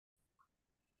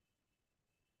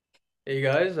Hey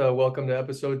guys, welcome to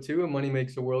episode 2 of Money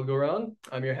Makes the World Go Round.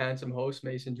 I'm your handsome host,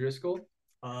 Mason Driscoll.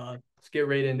 Let's get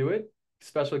right into it.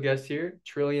 Special guest here,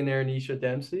 trillionaire Naoise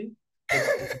Dempsey.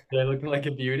 Looking like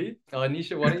a beauty.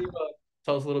 Naoise, why don't you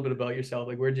tell us a little bit about yourself?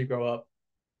 Like, where'd you grow up?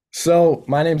 So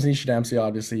my name's Naoise Dempsey.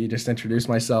 Obviously, you just introduced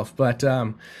myself, but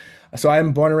so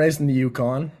I'm born and raised in the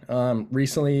Yukon.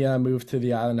 Recently moved to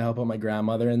the island to help out my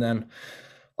grandmother, and then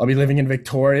I'll be living in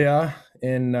Victoria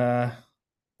in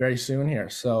very soon here.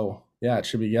 So yeah, it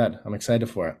should be good. I'm excited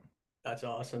for it. That's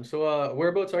awesome. So,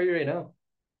 whereabouts are you right now?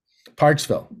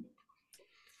 Parksville.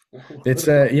 What It's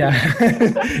the yeah,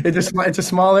 it's a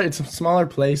smaller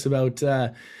place. About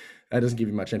that doesn't give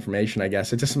you much information, I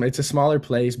guess. It's a smaller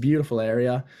place, beautiful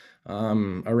area,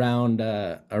 around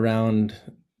the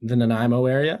Nanaimo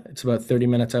area. It's about 30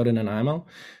 minutes out in Nanaimo.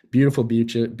 Beautiful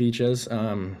beaches.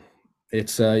 Yeah,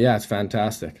 it's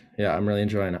fantastic. Yeah, I'm really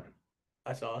enjoying it.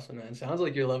 That's awesome, man. Sounds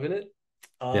like you're loving it.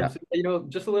 Yeah,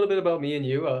 Just a little bit about me and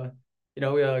you.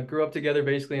 We grew up together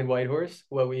basically in Whitehorse.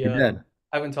 we did.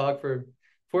 Haven't talked for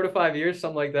 4 to 5 years,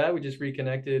 something like that. We just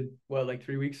reconnected, like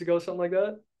 3 weeks ago, something like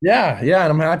that. Yeah, yeah,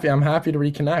 and I'm happy. I'm happy to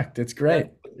reconnect. It's Yeah, great.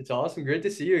 it's awesome. Great to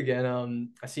see you again.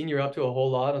 I seen you're up to a whole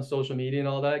lot on social media and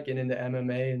all that, getting into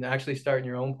MMA and actually starting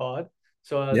your own pod.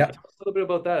 So, Yeah. tell us a little bit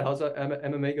about that. How's that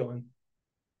MMA going?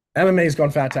 MMA's gone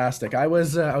fantastic. I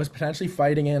was potentially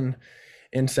fighting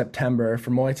in September for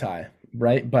Muay Thai,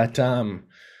 right? But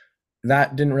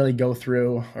that didn't really go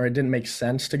through, or it didn't make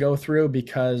sense to go through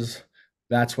because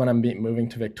that's when moving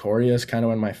to Victoria is kind of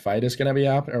when my fight is going to be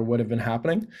up or would have been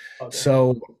happening. Okay.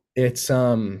 So it's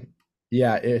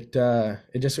yeah, it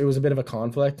was a bit of a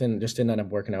conflict and just didn't end up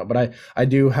working out. But I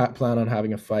do plan on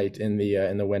having a fight in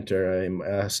the winter,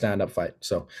 a stand up fight.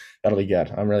 So that'll be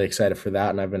good. I'm really excited for that,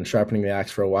 and I've been sharpening the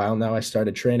axe for a while now. I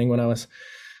started training when I was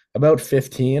about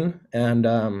 15, and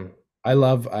I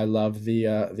love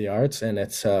the arts, and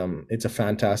it's a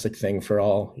fantastic thing for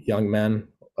all young men,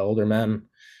 older men,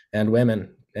 and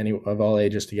women, any of all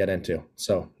ages to get into.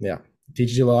 So yeah, it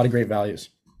teaches you a lot of great values.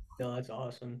 No, that's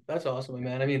awesome. That's awesome,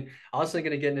 man. I mean, I was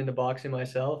thinking of getting into boxing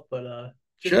myself, but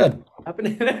just never Should.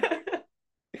 happening.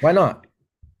 Why not?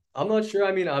 I'm not sure.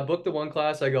 I mean, I booked the one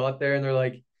class, I got there and they're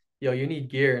like, yo, you need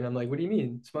gear. And I'm like, what do you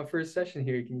mean? It's my first session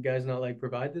here. Can you guys not like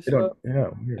provide this They stuff? don't. Yeah,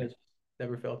 I weird. just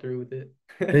never fell through with They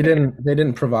it. didn't. They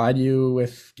didn't provide you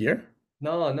with gear.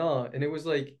 No, no. And it was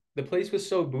like the place was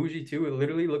so bougie too. It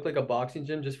literally looked like a boxing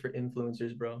gym just for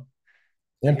influencers, bro. Like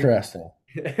it, Interesting.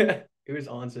 it was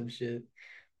on some shit.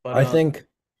 But I think.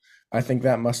 I think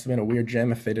that must have been a weird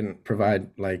gym if they didn't provide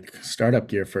like startup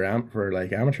gear for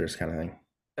like amateurs kind of thing.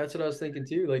 that's what I was thinking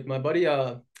too. Like my buddy,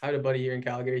 I had a buddy here in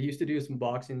Calgary. He used to do some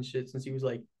boxing and shit since he was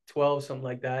like 12, something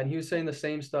like that. And he was saying the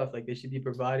same stuff. Like they should be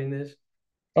providing this.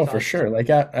 Oh, So for sure.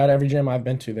 Like at every gym I've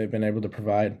been to, they've been able to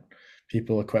provide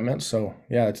people equipment. So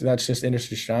yeah, that's just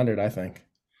industry standard, I think.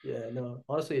 yeah, no,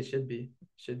 honestly, it should be.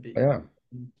 Should be. Yeah,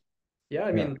 Yeah, I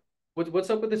yeah, mean, what's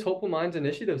up with this Hopeful Minds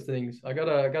initiative things? I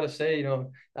gotta say,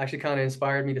 actually kind of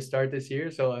inspired me to start this year.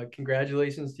 So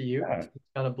congratulations to you. yeah. It's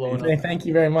kind of blowing up. Thank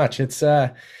you very much.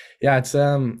 Yeah,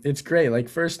 it's great. Like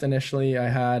first initially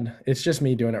it's just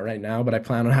me doing it right now, but I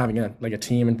plan on having a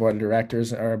team and board of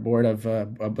directors or a board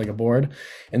like a board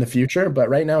in the future. But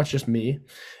right now it's just me.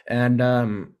 And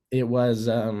it was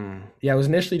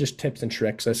initially just tips and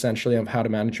tricks essentially of how to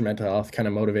manage your mental health, kind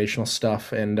of motivational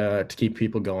stuff and to keep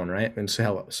people going, right? And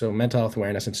so mental health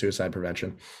awareness and suicide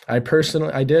prevention. I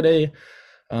did a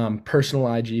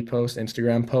personal IG post,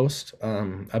 Instagram post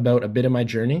about a bit of my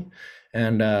journey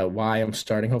and why I'm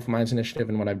starting Hopeful Minds Initiative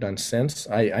and what I've done since.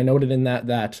 I noted in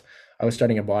that I was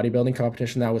starting a bodybuilding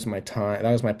competition. That was my time.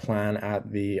 That was my plan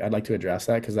I'd like to address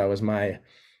that because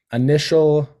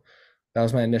initial, that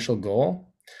was my initial goal.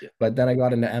 Yeah. But then I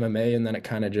got into MMA and then it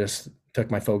kind of just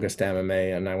took my focus to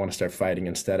MMA and I want to start fighting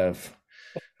instead of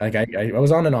like I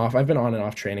was on and off. I've been on and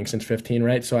off training since 15,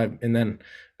 right? And then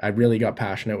I really got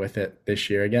passionate with it this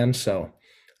year again. So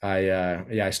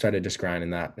I started just grinding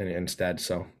that instead.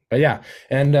 So but yeah,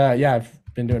 and yeah, I've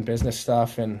been doing business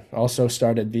stuff and also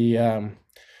started the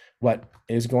what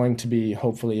is going to be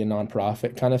hopefully a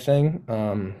nonprofit kind of thing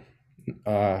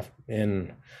uh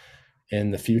in in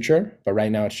the future. But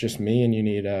right now it's just me and you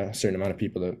need a certain amount of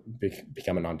people to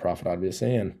become a nonprofit,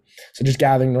 obviously. And so just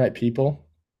gathering the right people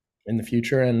in the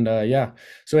future and yeah,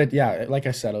 so like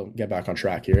I said, I'll get back on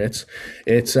track here. It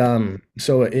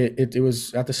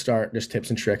was at the start just tips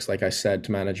and tricks, like I said,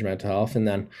 to manage mental health, and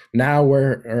then now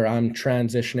I'm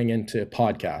transitioning into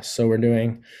podcasts. So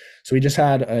we just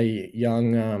had a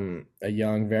young,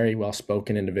 very well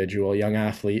spoken individual, young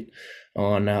athlete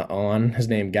on his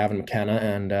name Gavin McKenna,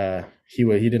 and he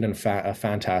did a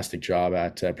fantastic job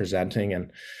at presenting,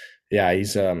 and yeah,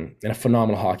 he's a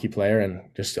phenomenal hockey player and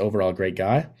just overall great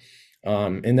guy.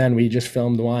 And then we just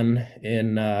filmed one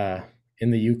in the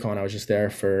Yukon. I was just there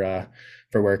for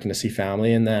work and to see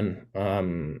family, and then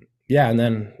yeah, and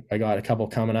then I got a couple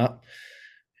coming up.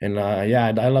 And yeah,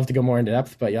 I'd love to go more into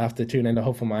depth, but you'll have to tune into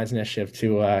Hopeful Minds Initiative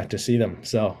to see them.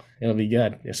 So it'll be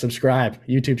good. Yeah, subscribe,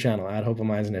 YouTube channel at Hopeful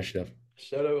Minds Initiative.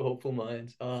 Shout out Hopeful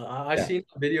Minds. I Yeah, seen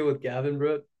a video with Gavin,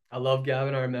 bro. I love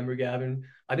Gavin. I remember Gavin.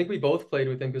 I think we both played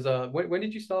with him because when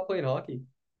did you stop playing hockey?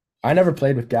 I never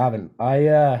played with Gavin.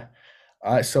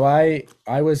 So I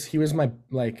was he was my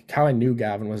like how I knew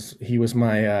Gavin was he was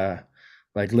my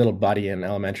like little buddy in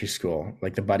elementary school,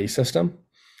 like the buddy system.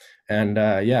 And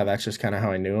yeah, that's just kind of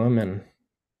how I knew him and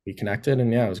we connected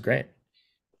and yeah, it was great.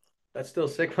 That's still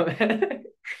sick, my man.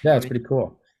 Yeah, I it's mean, pretty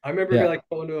cool. I remember Yeah. like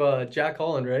going to Jack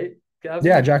Holland, right?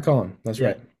 Yeah, Gavin? Jack Collin. That's Yeah.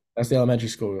 right. That's the elementary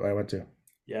school I went to.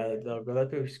 Yeah, bro,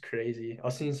 that dude was crazy. I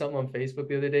was seeing something on Facebook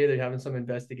the other day. They're having some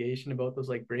investigation about those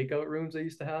like breakout rooms they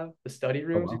used to have, the study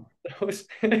Oh rooms. You wow. remember those?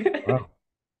 Wow.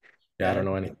 Yeah, I Yeah, don't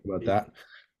know anything about that.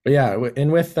 But yeah,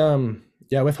 and with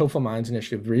yeah, with Hopeful Minds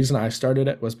Initiative, the reason I started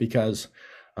it was because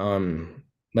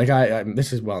like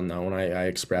this is well known. I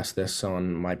expressed this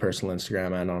on my personal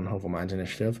Instagram and on Hopeful Minds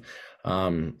Initiative.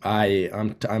 I'm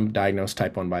diagnosed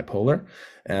type 1 bipolar,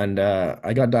 and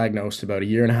I got diagnosed about a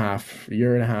year and a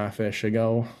half ish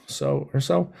ago, so.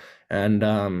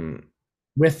 And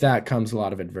with that comes a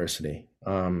lot of adversity.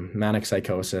 Manic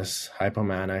psychosis,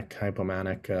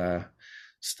 hypomanic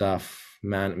stuff,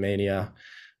 mania,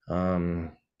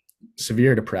 um,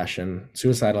 severe depression,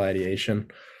 suicidal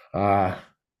ideation. Uh,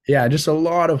 yeah, just a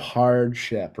lot of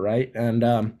hardship, right?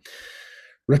 And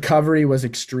recovery was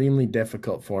extremely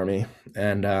difficult for me.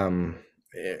 And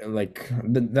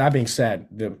that being said,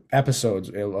 the episodes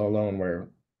alone were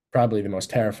probably the most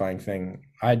terrifying thing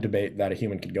I debate that a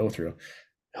human could go through.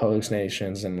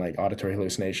 Hallucinations and like auditory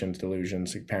hallucinations,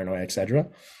 delusions, paranoia, etc.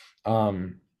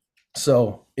 Um,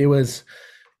 so it was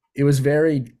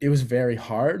very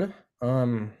hard.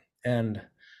 And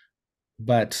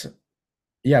but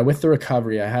yeah, with the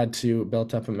recovery, I had to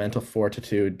build up a mental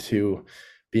fortitude to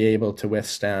be able to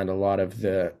withstand a lot of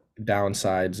the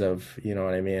downsides of, you know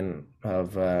what I mean,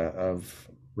 of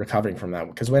recovering from that.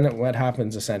 Because what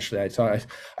happens essentially,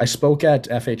 I spoke at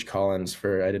FH Collins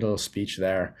I did a little speech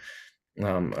there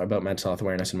about mental health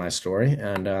awareness in my story,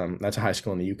 and that's a high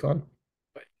school in the Yukon.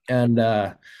 And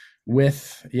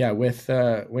with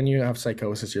when you have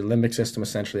psychosis, your limbic system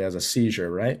essentially has a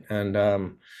seizure, right?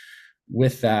 And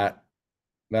with that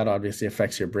obviously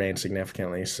affects your brain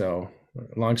significantly. So,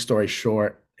 long story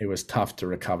short, it was tough to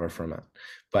recover from it.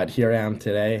 But here I am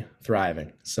today,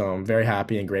 thriving. So I'm very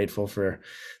happy and grateful for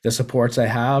the supports I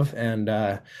have, and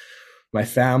my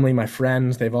family, my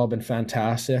friends, they've all been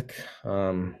fantastic.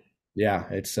 Yeah,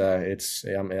 it's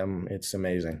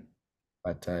amazing.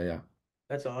 But yeah,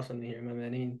 that's awesome to hear, man. I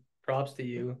mean, props to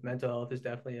you. Mental health is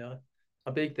definitely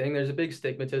a big thing. There's a big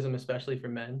stigmatism, especially for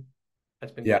men,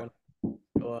 that's been yeah, going on.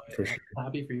 So for sure. I'm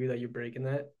happy for you that you're breaking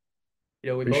that. We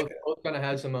both Appreciate it. both kind of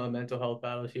had some mental health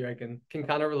battles here. I can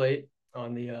kind of relate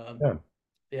on the Yeah,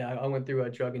 yeah. I went through a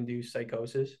drug induced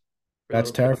psychosis for a that's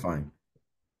little bit. terrifying.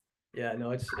 Yeah,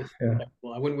 no, it's Yeah,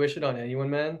 well, I wouldn't wish it on anyone,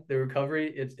 man. The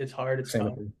recovery, it's hard, it's same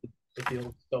tough. with me. It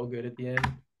feels so good at the end.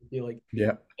 You feel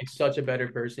Yeah. like such a better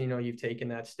person. You've taken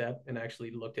that step and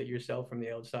actually looked at yourself from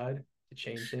the outside to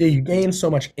change Yeah, things. you gain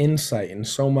so much insight and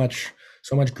so much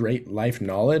great life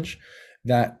knowledge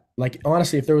that like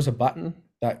honestly, if there was a button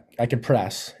that I could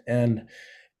press and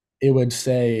it would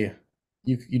say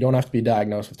you don't have to be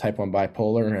diagnosed with type 1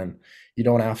 bipolar and you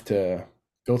don't have to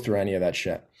go through any of that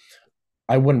shit.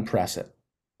 I wouldn't press it.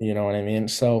 You know what I mean?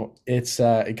 So it's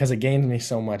because it gained me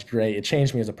so much it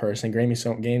changed me as a person, gained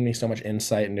me so much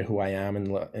insight into who I am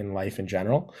in life in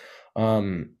general.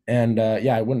 And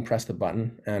yeah, I wouldn't press the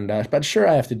button. And but sure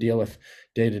I have to deal with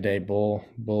day-to-day bull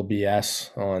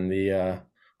BS on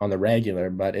the regular,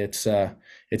 but it's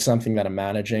something that I'm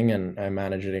managing and I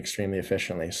manage it extremely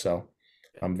efficiently. So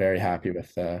I'm very happy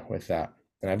with that.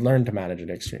 And I've learned to manage it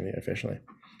extremely efficiently,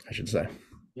 I should say.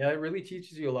 Yeah, it really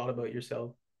teaches you a lot about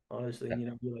yourself, honestly.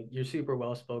 Yeah. You're super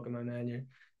well spoken, my man.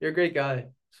 You're a great guy.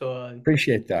 So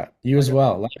Appreciate that. You I as got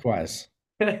well. Likewise.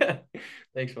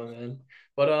 thanks, my man.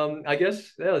 But I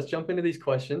guess yeah, let's jump into these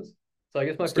questions. So I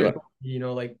guess my Let's do first it.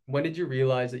 one, like when did you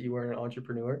realize that you were an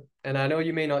entrepreneur? And I know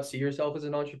you may not see yourself as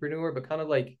an entrepreneur, but kind of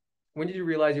like when did you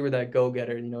realize you were that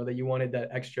go-getter, that you wanted that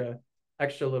extra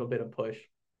little bit of push?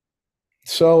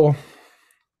 So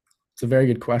it's a very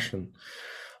good question.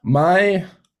 My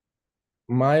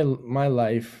my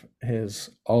life has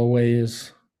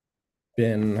always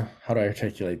been, how do I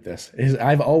articulate this? Is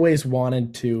I've always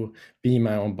wanted to be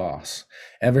my own boss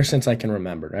ever since I can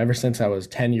remember, ever since I was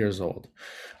 10 years old.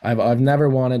 I've never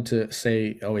wanted to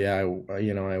say, oh yeah, I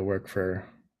work for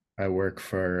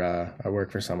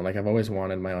someone. Like I've always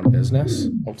wanted my own business.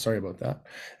 Oh, sorry about that.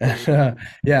 Yeah,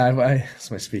 And, yeah,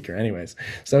 it's my speaker. Anyways,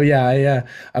 so yeah,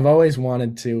 I've always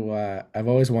wanted to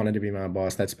be my own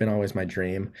boss. That's been always my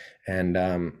dream.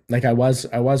 And like I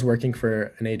was working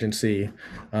for an agency,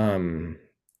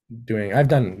 I've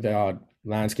done the odd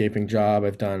landscaping job,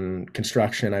 I've done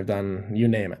construction, I've done you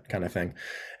name it kind of thing,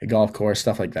 a golf course,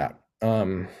 stuff like that.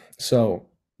 So,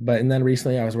 but and then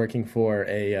recently I was working for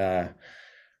a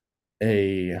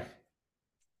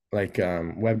like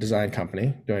web design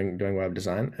company doing web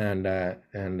design and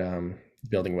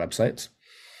building websites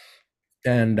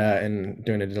and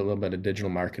doing a little bit of digital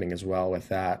marketing as well with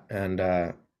that, and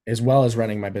as well as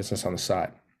running my business on the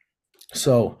side.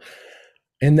 So,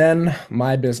 and then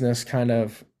my business kind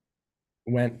of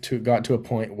got to a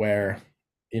point where,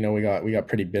 we got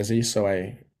pretty busy.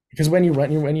 So because when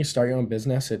you start your own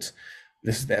business, it's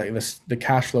the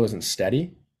cash flow isn't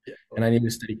steady, yeah, and I need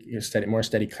a more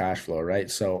steady cash flow, right?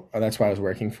 So that's why I was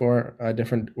working for a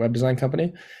different web design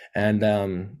company, and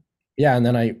yeah, and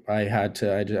then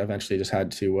eventually just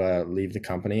had to leave the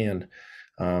company and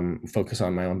focus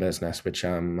on my own business, which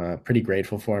I'm pretty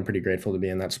grateful for. I'm pretty grateful to be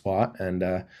in that spot, and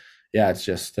yeah, it's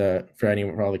just for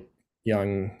all the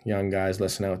young guys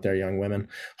listening out there, young women,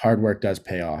 hard work does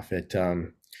pay off.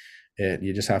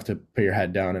 You just have to put your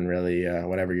head down and really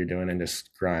whatever you're doing and just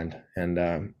grind.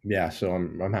 And yeah, so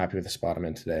I'm happy with the spot I'm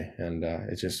in today, and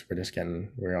it's just we're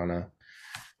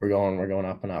going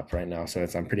up and up right now, so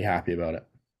I'm pretty happy about it.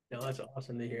 no, that's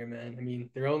awesome to hear, man. I mean,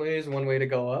 there only is one way to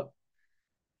go up.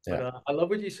 But Yeah, I love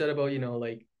what you said about,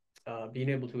 like being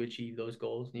able to achieve those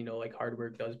goals. Like hard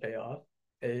work does pay off.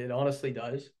 It honestly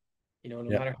does. No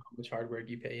yeah. matter how much hard work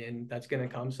you pay in, that's gonna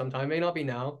come sometime. May not be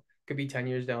now, could be 10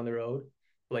 years down the road.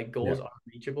 Like Yeah. goals are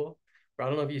reachable. But I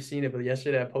don't know if you've seen it, but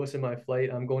yesterday I posted my flight.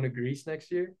 I'm going to Greece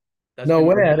next year. That's No been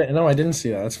way. I didn't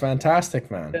see that. That's fantastic,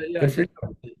 yeah, man. yeah, I Good for just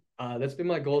you. that's been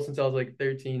my goal since I was like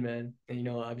 13, man. And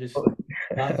I've just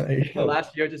last There you go.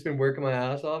 last year I've just been working my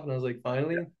ass off, and I was like,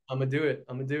 finally, I'm gonna do it.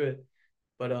 I'm gonna do it.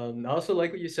 But I also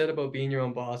like what you said about being your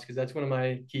own boss, because that's one of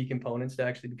my key components to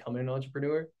actually becoming an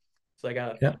entrepreneur. It's like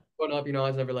Yeah, growing up, I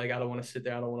was never like, I don't want to sit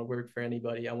there, I don't want to work for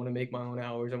anybody. I want to make my own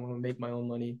hours, I want to make my own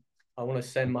money. I want to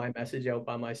send my message out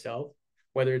by myself,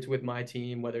 whether it's with my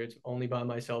team, whether it's only by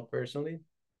myself personally.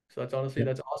 So yeah.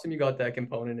 that's awesome. You got that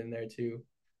component in there too.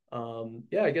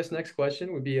 Yeah, I guess next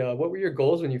question would be, what were your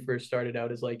goals when you first started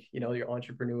out as like, your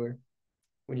entrepreneur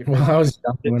when you Well, first I was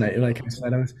young when started? like I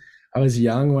said, I was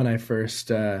young when I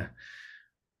first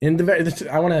in the very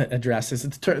I want to address this.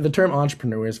 The term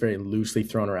entrepreneur is very loosely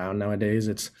thrown around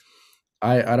nowadays.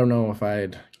 I don't know if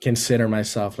I'd consider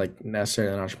myself like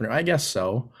necessarily an entrepreneur. I guess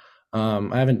so.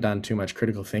 I haven't done too much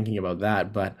critical thinking about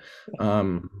that, but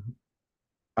um,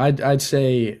 I'd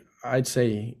say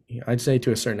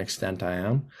to a certain extent I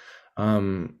am.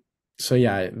 Um, so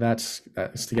yeah, that's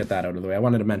to get that out of the way. I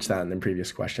wanted to mention that in the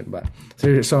previous question, but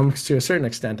to a certain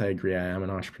extent I agree I am an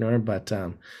entrepreneur, but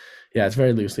yeah, it's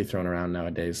very loosely thrown around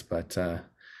nowadays, but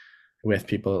with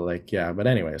people like, yeah, but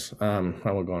anyways, I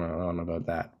won't go on about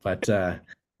that, but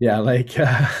yeah, like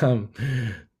uh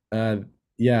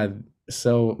yeah,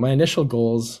 so my initial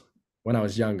goals when I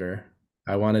was younger,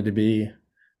 I wanted to be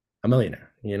a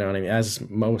millionaire, you know what I mean, as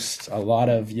a lot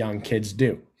of young kids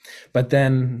do, but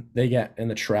then they get in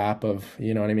the trap of,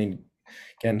 you know what I mean,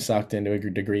 getting sucked into a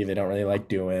degree they don't really like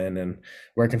doing, and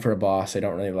working for a boss they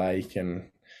don't really like, and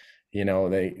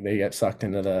they get sucked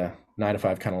into the 9 to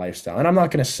 5 kind of lifestyle. And I'm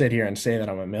not going to sit here and say that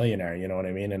I'm a millionaire, you know what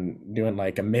I mean, and doing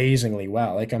like amazingly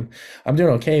well. Like I'm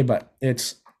doing okay, but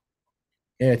it's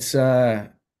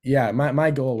yeah,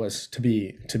 my goal was to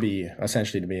be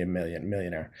essentially to be a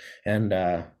millionaire, and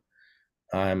I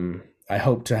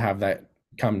hope to have that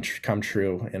come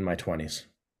true in my 20s,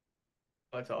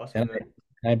 That's awesome, and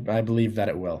man. I believe that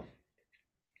it will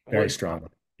Well, very strongly.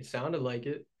 it sounded like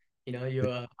it.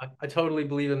 I totally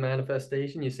believe in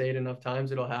manifestation. You say it enough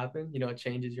times, it'll happen. It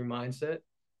changes your mindset.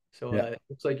 So Yeah, it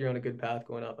looks like you're on a good path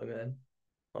going up, my man.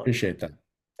 appreciate that.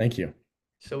 Thank you.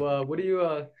 So what do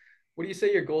you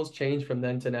say your goals change from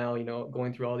then to now?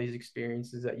 Going through all these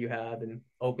experiences that you have and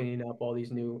opening up all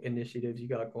these new initiatives you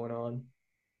got going on.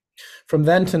 From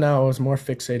then to now, I was more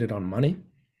fixated on money.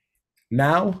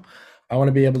 Now, I want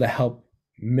to be able to help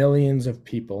millions of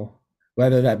people,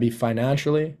 whether that be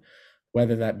financially,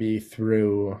 whether that be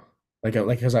through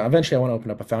because eventually I want to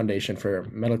open up a foundation for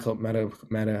medical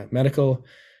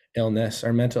illness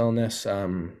or mental illness,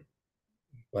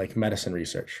 like medicine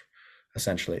research.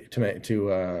 essentially,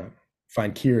 to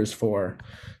find cures for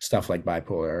stuff like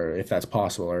bipolar, if that's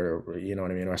possible, or you know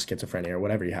what I mean, or schizophrenia, or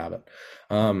whatever you have it.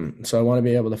 So I want to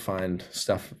be able to find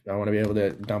stuff. I want to be able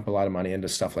to dump a lot of money into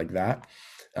stuff like that.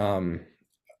 Um,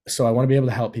 so I want to be able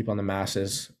to help people in the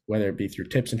masses, whether it be through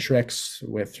tips and tricks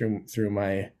with through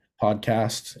my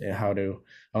podcast, and how to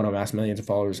I want to amass millions of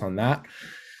followers on that.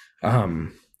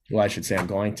 Um, well, I should say I'm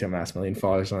going to amass a million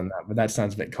followers on that, but that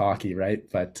sounds a bit cocky, right?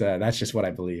 But that's just what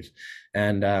I believe,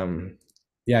 and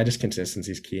yeah, just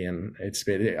consistency is key. And it's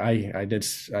been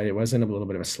I was in a little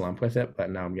bit of a slump with it, but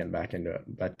now I'm getting back into it.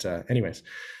 But anyways,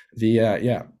 the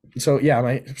yeah, so yeah,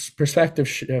 my perspective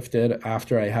shifted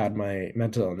after I had my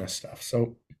mental illness stuff.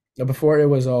 So before it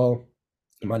was all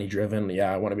money driven.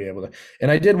 Yeah, I want to be able to,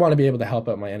 and I did want to be able to help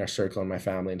out my inner circle and my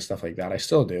family and stuff like that. I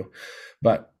still do,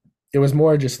 but it was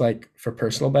more just like for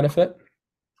personal benefit.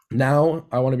 Now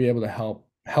I want to be able to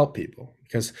help people,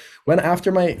 because when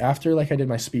after like I did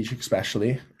my speech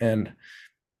especially, and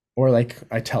or like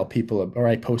I tell people, or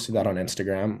I posted that on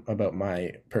Instagram about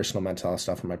my personal mental health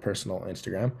stuff on my personal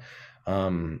Instagram.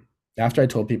 Um, After I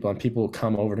told people, and people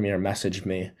come over to me or message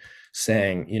me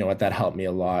saying, you know what, that helped me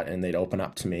a lot, and they'd open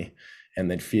up to me, and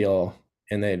they'd feel,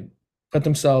 and they'd put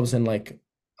themselves in like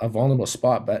a vulnerable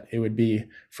spot, but it would be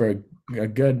for a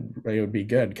good, it would be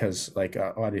good because like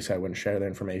obviously I wouldn't share their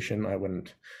information, I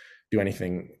wouldn't do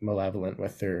anything malevolent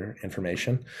with their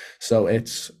information. So it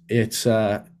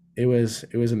was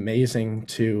amazing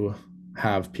to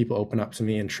have people open up to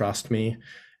me and trust me,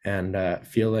 and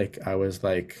feel like I was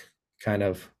like kind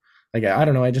of like I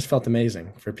don't know, I just felt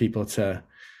amazing for people to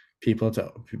people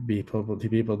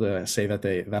to say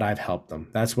that I've helped them.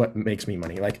 That's what makes me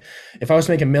money. Like if I was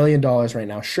to make $1 million right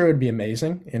now, sure, it'd be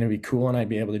amazing and it'd be cool and I'd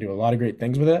be able to do a lot of great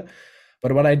things with it.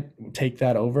 But what I take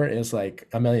that over is like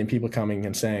a million people coming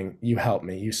and saying, "You helped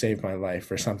me, you saved my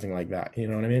life," or something like that. You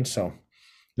know what I mean? So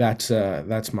that's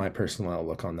my personal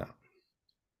outlook on that.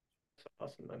 That's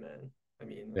awesome, my man. I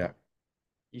mean, Yeah.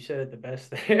 you said it the best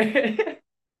there.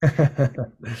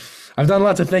 I've done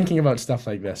lots of thinking about stuff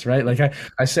like this, right? Like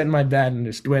I sit in my bed and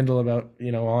just dwindle about,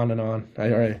 on and on.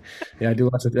 Yeah, I do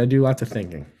lots of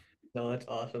thinking. No, that's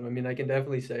awesome. I mean, I can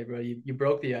definitely say, bro, you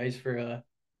broke the ice for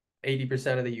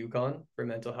 80% of the Yukon for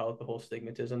mental health, the whole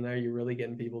stigmatism there. You're really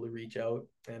getting people to reach out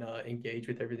and engage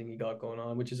with everything you got going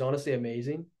on, which is honestly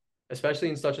amazing, especially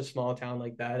in such a small town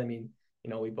like that. I mean,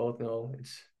 we both know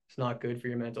it's not good for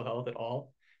your mental health at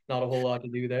all. Not a whole lot to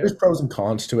do There's there. pros and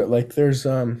cons to it. Like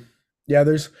yeah,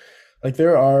 there's like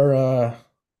there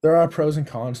are pros and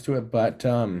cons to it, but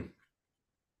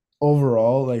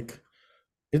overall, like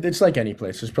it's like any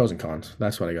place. There's pros and cons.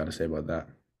 That's what I got to say about that.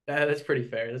 That's pretty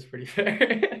fair. That's pretty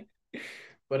fair.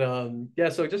 But yeah,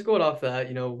 so just going off that,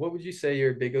 what would you say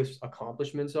your biggest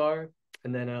accomplishments are?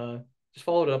 And then just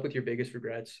follow it up with your biggest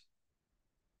regrets,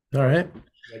 All or right.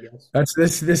 I guess. That's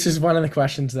this is one of the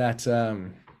questions that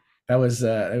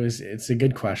it's a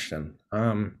good question.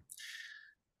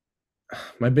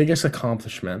 My biggest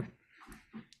accomplishment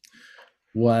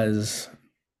was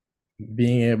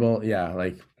being able, yeah,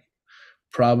 like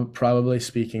probably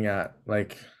speaking at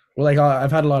like, well, like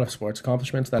I've had a lot of sports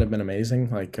accomplishments that have been amazing.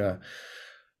 Like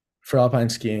for alpine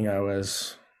skiing, I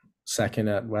was second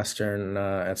at Western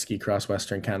at Ski Cross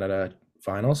Western Canada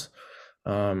finals.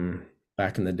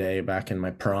 Back in the day, back in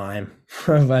my prime.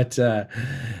 But yeah,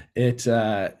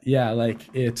 like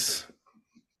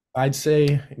I'd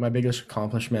say my biggest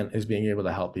accomplishment is being able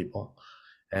to help people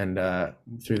and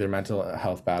through their mental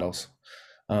health battles.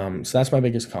 So that's my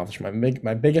biggest accomplishment.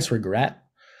 My biggest regret.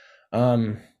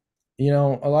 Um,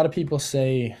 a lot of people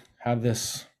have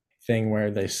this thing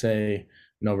where they say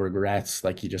no regrets,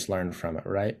 like you just learn from it,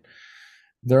 right?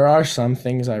 There are some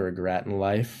things I regret in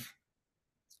life.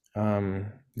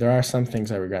 There are some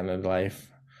things I regret in life.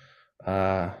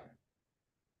 Uh,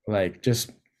 like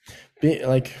just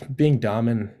being dumb,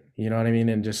 and you know what I mean,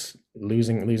 and just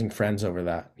losing friends over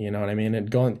that, you know what I mean,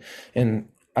 and going, and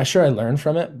I learned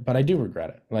from it, but I do regret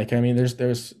it. Like I mean, there's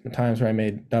times where I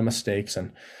made dumb mistakes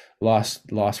and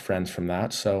lost friends from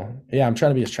that. So yeah, I'm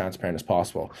trying to be as transparent as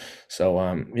possible. So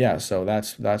yeah, so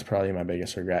that's probably my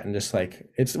biggest regret. And just like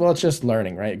it's just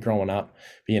learning, right? Growing up,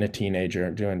 being a teenager,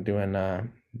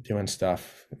 doing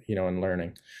stuff, and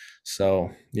learning. So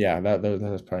yeah,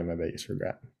 that's probably my biggest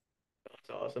regret.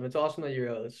 It's awesome. It's awesome that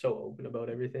you're so open about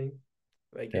everything.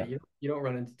 Like Yeah. you don't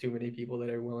run into too many people that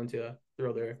are willing to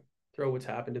throw what's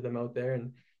happened to them out there.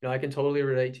 And I can totally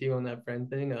relate to you on that friend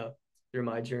thing. Through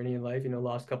my journey in life,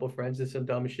 lost a couple friends to some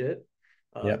dumb shit.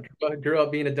 Yeah. Grew up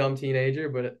being a dumb teenager,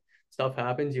 but stuff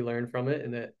happens. You learn from it,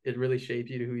 and it really shapes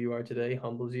you to who you are today.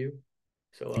 Humbles you.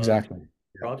 So Exactly.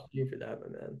 Yeah. props to you for that, my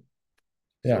man.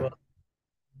 So Yeah.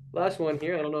 Last one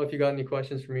here. I don't know if you got any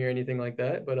questions for me or anything like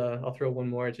that, but I'll throw one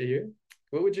more at you here.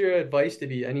 What would your advice to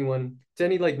be anyone to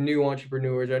any like new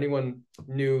entrepreneurs or anyone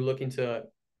new looking to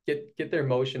get their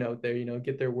motion out there,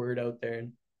 get their word out there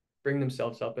and bring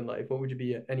themselves up in life? What would you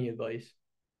be any advice?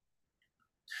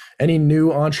 Any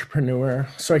new entrepreneur?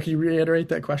 Sorry, can you reiterate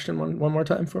that question one more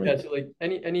time for me? Yeah, so like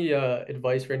any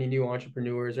advice for any new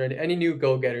entrepreneurs or any new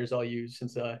go-getters I'll use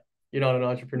since you're not an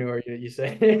entrepreneur, you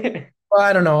say. Well,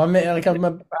 I don't know. I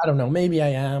don't know. Maybe I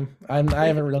am. I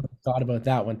haven't really thought about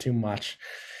that one too much.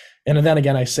 And then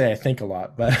again, I say I think a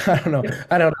lot, but I don't know.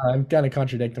 I don't know. I'm kind of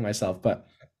contradicting myself, but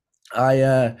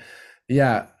I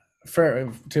yeah,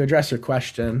 for to address your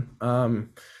question,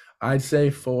 I'd say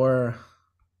for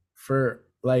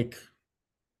like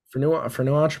for new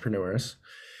entrepreneurs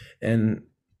and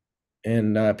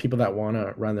people that want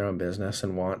to run their own business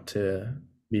and want to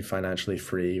be financially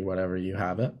free, whatever you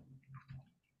have it.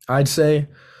 I'd say,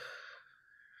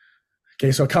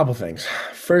 okay, so a couple things.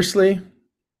 Firstly,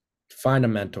 find a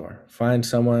mentor, find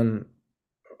someone,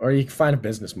 or you can find a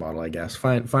business model, I guess.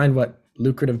 Find what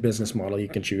lucrative business model you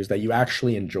can choose that you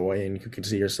actually enjoy and you can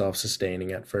see yourself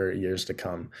sustaining it for years to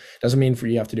come. Doesn't mean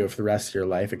you have to do it for the rest of your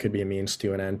life. It could be a means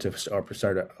to an end to start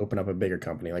to open up a bigger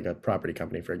company, like a property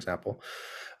company, for example.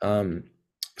 Um,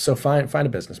 so find a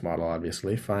business model,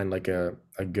 obviously. Find like a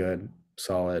good,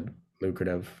 solid,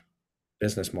 lucrative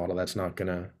business model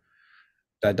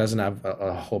that doesn't have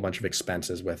a whole bunch of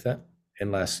expenses with it,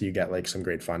 unless you get like some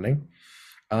great funding.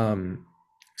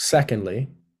 Secondly,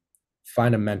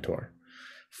 find a mentor.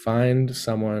 Find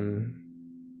someone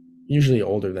usually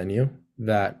older than you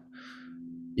that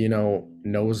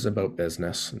knows about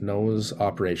business, knows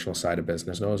operational side of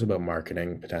business, knows about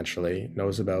marketing potentially,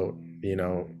 knows about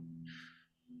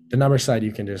the number side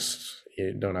you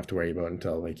don't have to worry about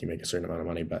until like you make a certain amount of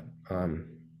money. But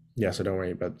yeah, so don't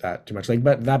worry about that too much. Like,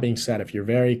 but that being said, if you're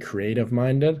very creative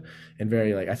minded and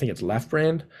very like I think it's left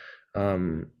brained,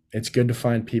 it's good to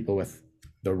find people with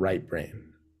the right brain.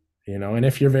 And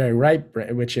if you're very right,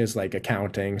 which is like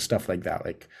accounting, stuff like that,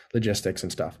 like logistics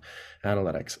and stuff,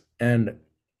 analytics. And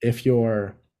if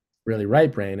you're really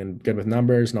right brain and good with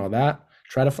numbers and all that,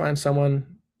 try to find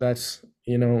someone that's,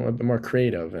 a bit more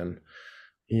creative and,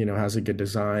 has a good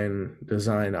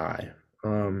design eye.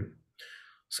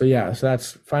 So yeah, so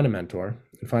that's find a mentor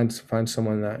and find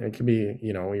someone that it could be,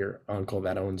 your uncle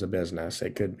that owns a business.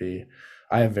 It could be,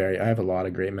 I have a lot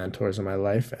of great mentors in my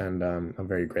life and I'm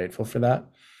very grateful for that.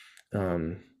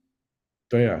 Um,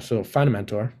 but yeah, so find a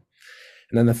mentor.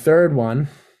 And then the third one,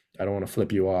 I don't want to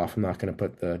flip you off. I'm not going to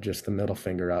put just the middle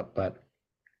finger up, but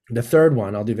the third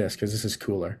one, I'll do this because this is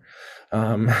cooler.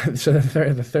 So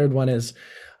the third one is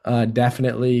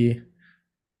definitely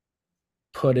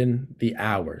put in the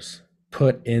hours.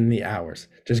 Put in the hours.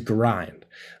 Just grind.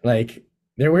 Like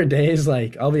there were days,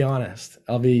 like I'll be honest,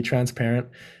 I'll be transparent,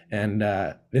 and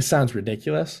this sounds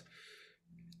ridiculous.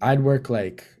 I'd work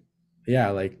like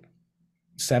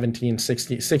 17,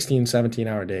 16, 16, 17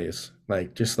 hour days.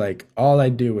 Like just like all I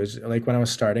do is like when I was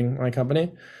starting my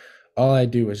company, all I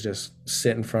do was just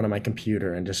sit in front of my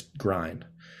computer and just grind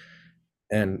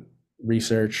and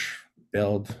research,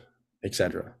 build,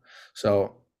 etc.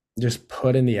 So just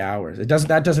put in the hours.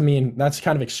 That doesn't mean that's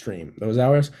kind of extreme, those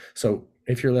hours. So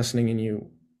if you're listening and you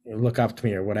look up to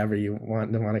me or whatever you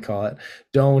want to call it,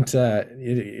 don't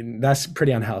that's a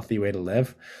pretty unhealthy way to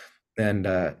live. And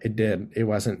it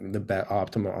wasn't the best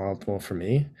optimal for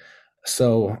me.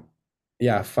 So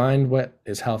yeah, find what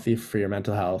is healthy for your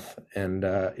mental health and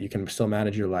you can still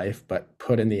manage your life, but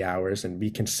put in the hours and be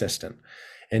consistent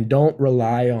and don't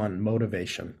rely on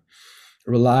motivation.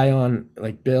 Rely on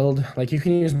like you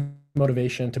can use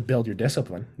motivation to build your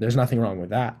discipline. There's nothing wrong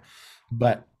with that.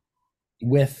 But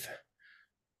with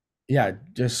yeah,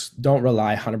 just don't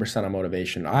rely 100% on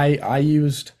motivation. I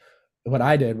used what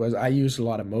I did was I used a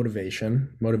lot of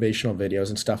motivational videos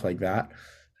and stuff like that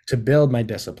to build my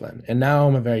discipline. And now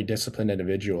I'm a very disciplined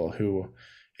individual who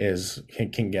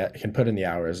can put in the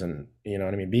hours and you know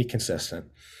what I mean, be consistent.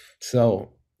 So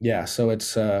yeah, so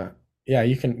it's yeah,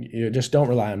 you just don't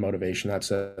rely on motivation.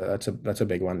 That's a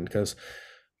big one because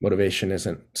motivation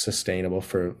isn't sustainable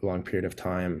for a long period of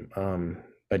time.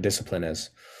 But discipline is.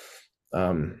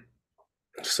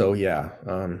 So yeah,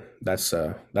 that's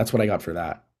what I got for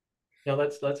that. No,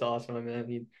 that's awesome. I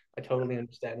mean, I totally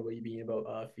understand what you mean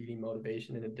about feeding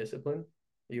motivation and a discipline.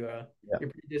 Yeah. You're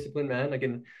pretty disciplined, man. I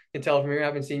can tell from here. I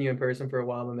haven't seen you in person for a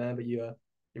while, my man, but you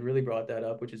really brought that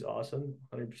up, which is awesome.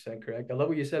 100% correct. I love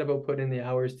what you said about putting in the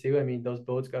hours too. I mean, those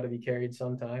boats got to be carried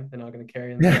sometime. They're not going to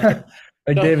carry themselves. Yeah.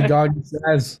 Like David Goggins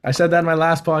says. I said that in my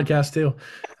last podcast too.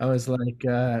 I was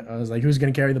like, who's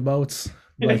gonna carry the boats?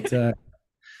 But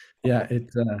Yeah,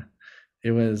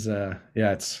 it was yeah,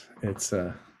 yeah,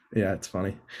 it's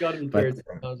funny. Got to be But fair.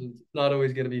 Sometimes it's not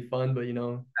always gonna be fun, but you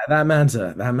know, that man's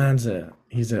a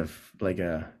he's like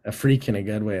a freak in a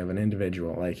good way of an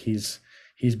individual. Like he's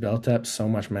built up so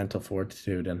much mental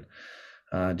fortitude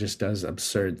and just does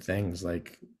absurd things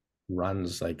like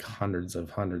runs like hundreds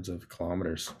of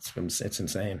kilometers. It's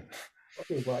insane.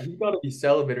 okay, wow, you got to be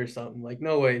celibate or something. Like,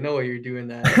 no way, you're doing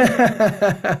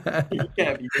that. You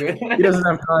can't be doing He that. doesn't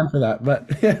have time for that, but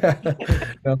yeah,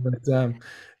 no, but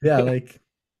yeah, like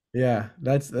yeah,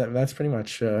 that's pretty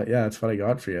much yeah, that's what I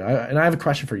got for you. And I have a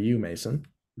question for you, Mason,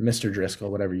 Mr.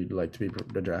 Driscoll, whatever you'd like to be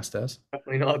addressed as.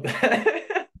 Definitely not that.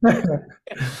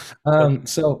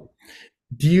 So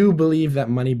do you believe that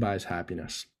money buys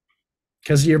happiness?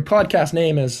 Because your podcast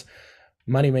name is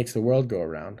 "Money Makes the World Go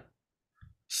Around."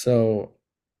 So,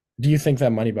 do you think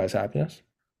that money buys happiness?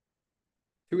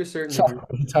 To a certain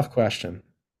degree. Tough question.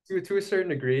 To a certain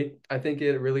degree, I think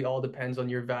it really all depends on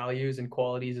your values and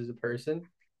qualities as a person.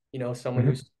 You know, someone Mhm.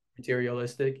 who's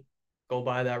materialistic, go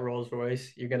buy that Rolls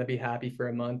Royce, you're gonna be happy for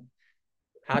a month.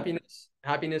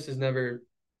 Happiness is never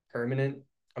permanent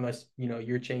unless, you know,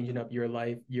 you're changing up your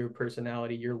life, your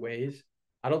personality, your ways.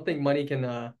 I don't think money can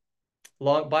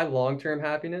buy long-term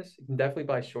happiness. It can definitely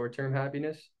buy short-term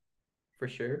happiness for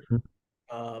sure.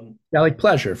 Um, Yeah, like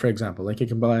pleasure, for example. Like you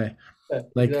can buy, yeah,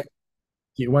 like exactly.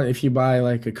 you want if you buy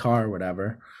like a car or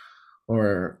whatever,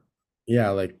 or yeah,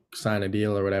 like sign a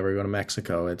deal or whatever, you go to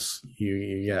Mexico, it's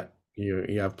you get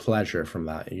you have pleasure from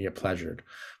that. You get pleasured.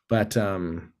 But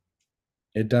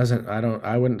it doesn't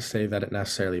I wouldn't say that it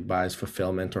necessarily buys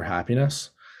fulfillment or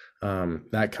happiness.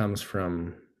 That comes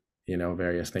from,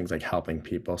 various things like helping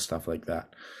people, stuff like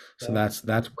that. So Yeah,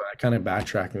 that's what I kind of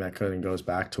backtracking that kind of goes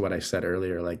back to what I said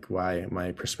earlier, like why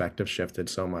my perspective shifted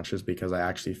so much is because I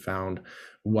actually found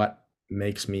what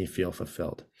makes me feel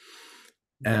fulfilled.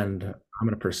 yeah, And I'm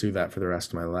going to pursue that for the rest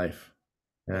of my life.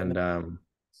 yeah. No, And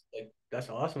like that's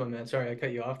awesome, man. Sorry, I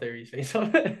cut you off there. You say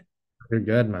something? you're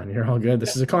good, man. You're all good.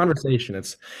 This is a conversation.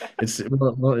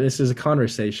 Well, this is a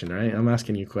conversation, right? I'm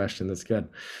asking you questions. That's good.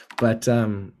 But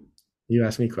you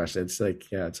ask me questions. It's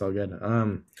like, yeah, it's all good.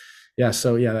 Yeah,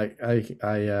 so yeah, like,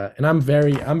 and I'm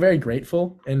very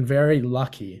grateful and very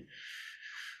lucky.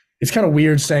 It's kind of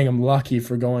weird saying I'm lucky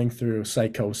for going through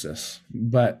psychosis,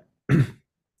 but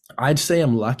I'd say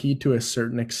I'm lucky to a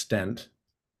certain extent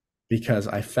because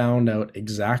I found out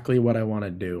exactly what I want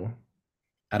to do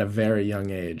at a very young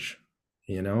age,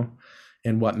 you know,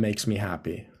 and what makes me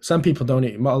happy. Some people don't,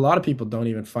 a lot of people don't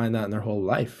even find that in their whole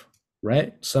life,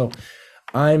 right? So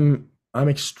I'm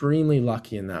extremely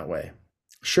lucky in that way.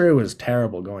 Sure, it was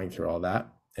terrible going through all that,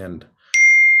 and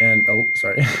oh,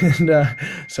 sorry, and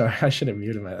sorry, I should have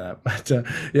muted my that, but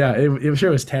yeah, it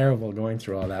sure was terrible going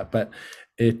through all that, but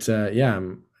yeah,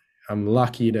 I'm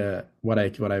lucky to what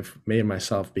I've made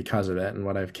myself because of it, and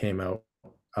what I've came out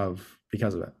of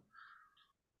because of it.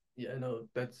 Yeah, no,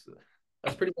 that's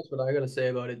pretty much what I gotta say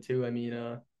about it too. I mean,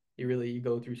 you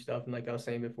go through stuff, and like I was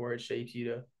saying before, it shapes you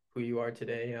to who you are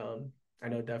today. I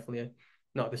know definitely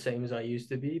not the same as I used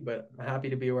to be, but I'm happy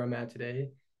to be where I'm at today.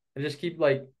 And just keep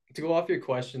like to go off your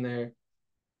question there.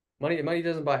 Money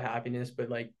doesn't buy happiness, but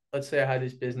like let's say I had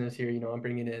this business here, you know, I'm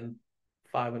bringing in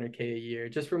 500K a year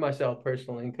just for myself,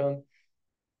 personal income.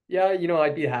 Yeah, you know,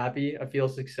 I'd be happy. I feel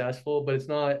successful, but it's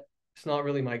not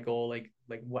really my goal. Like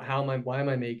what how am I why am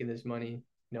I making this money?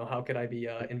 You know, how could I be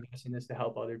investing this to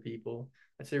help other people?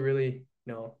 I'd say really,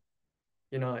 you know,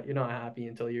 you're not happy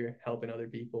until you're helping other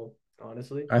people,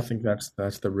 honestly. I think that's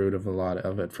the root of a lot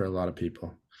of it for a lot of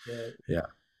people. Yeah. Yeah,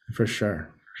 for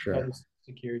sure, for Have sure. this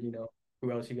security, you know,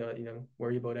 who else you got, you know,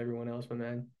 worry about everyone else, my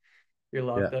man. You're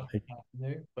Yeah, locked up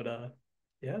there. But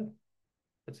yeah,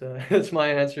 that's my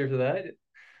answer for that.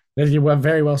 you were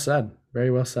very well said.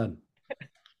 Very well said.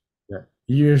 Yeah,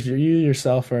 you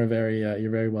yourself are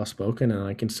you're very well spoken, and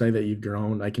I can say that you've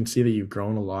grown. I can see that you've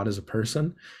grown a lot as a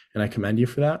person, and I commend you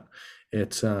for that.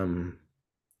 It's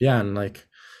yeah, and like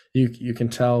you can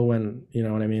tell when, you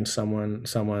know what I mean,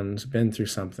 someone's been through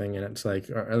something, and it's like,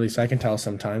 or at least I can tell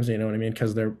sometimes, you know what I mean,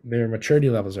 because their maturity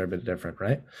levels are a bit different,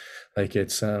 right? Like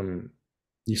it's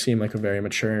you seem like a very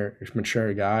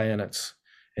mature guy,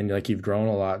 and like you've grown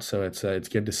a lot, so it's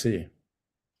good to see.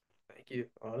 Thank you.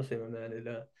 Honestly, my man,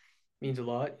 it means a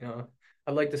lot. You know,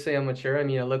 I'd like to say I'm mature. I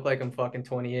mean, I look like I'm fucking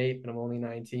 28, but I'm only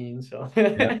 19. So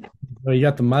Yeah. Oh, you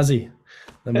got the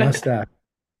mustache.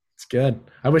 It's good.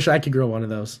 I wish I could grow one of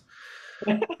those.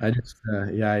 Yeah,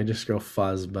 I just grow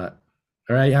fuzz, but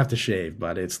or I have to shave,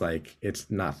 but it's like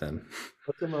it's nothing.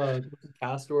 put some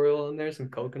castor oil in there, some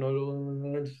coconut oil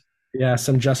in there. Just, Yeah,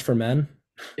 some just for men.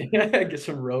 yeah, get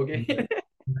some Rogaine.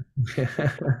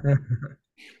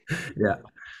 Yeah.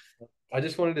 I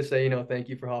just wanted to say, thank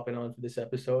you for hopping on for this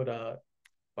episode.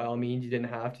 By all means, you didn't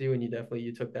have to, and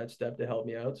you took that step to help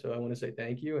me out. So I want to say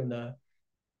thank you, and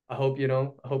I hope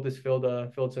this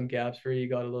filled some gaps for you. You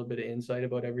got a little bit of insight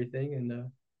about everything, and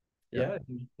Yeah.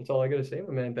 yeah, that's all I gotta say,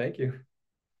 my man. Thank you.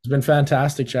 It's been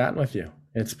fantastic chatting with you.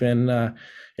 It's been yeah,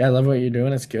 I love what you're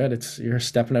doing. It's good. It's you're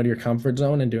stepping out of your comfort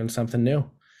zone and doing something new.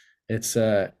 It's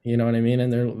you know what I mean?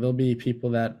 And there'll be people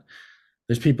that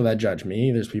there's people that judge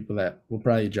me, there's people that will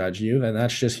probably judge you, and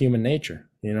that's just human nature.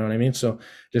 You know what I mean? So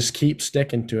just keep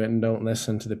sticking to it and don't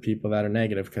listen to the people that are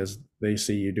negative because they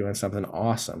see you doing something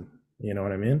awesome. You know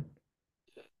what I mean?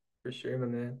 For sure, my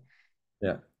man.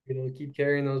 Yeah, Keep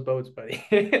carrying those boats, buddy.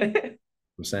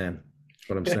 I'm saying. That's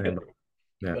what I'm saying.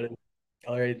 Yeah. But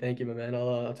all right, thank you, my man.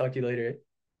 I'll talk to you later.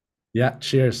 Yeah,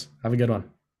 cheers. Have a good one. Eh?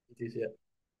 You too, see ya.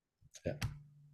 Yeah.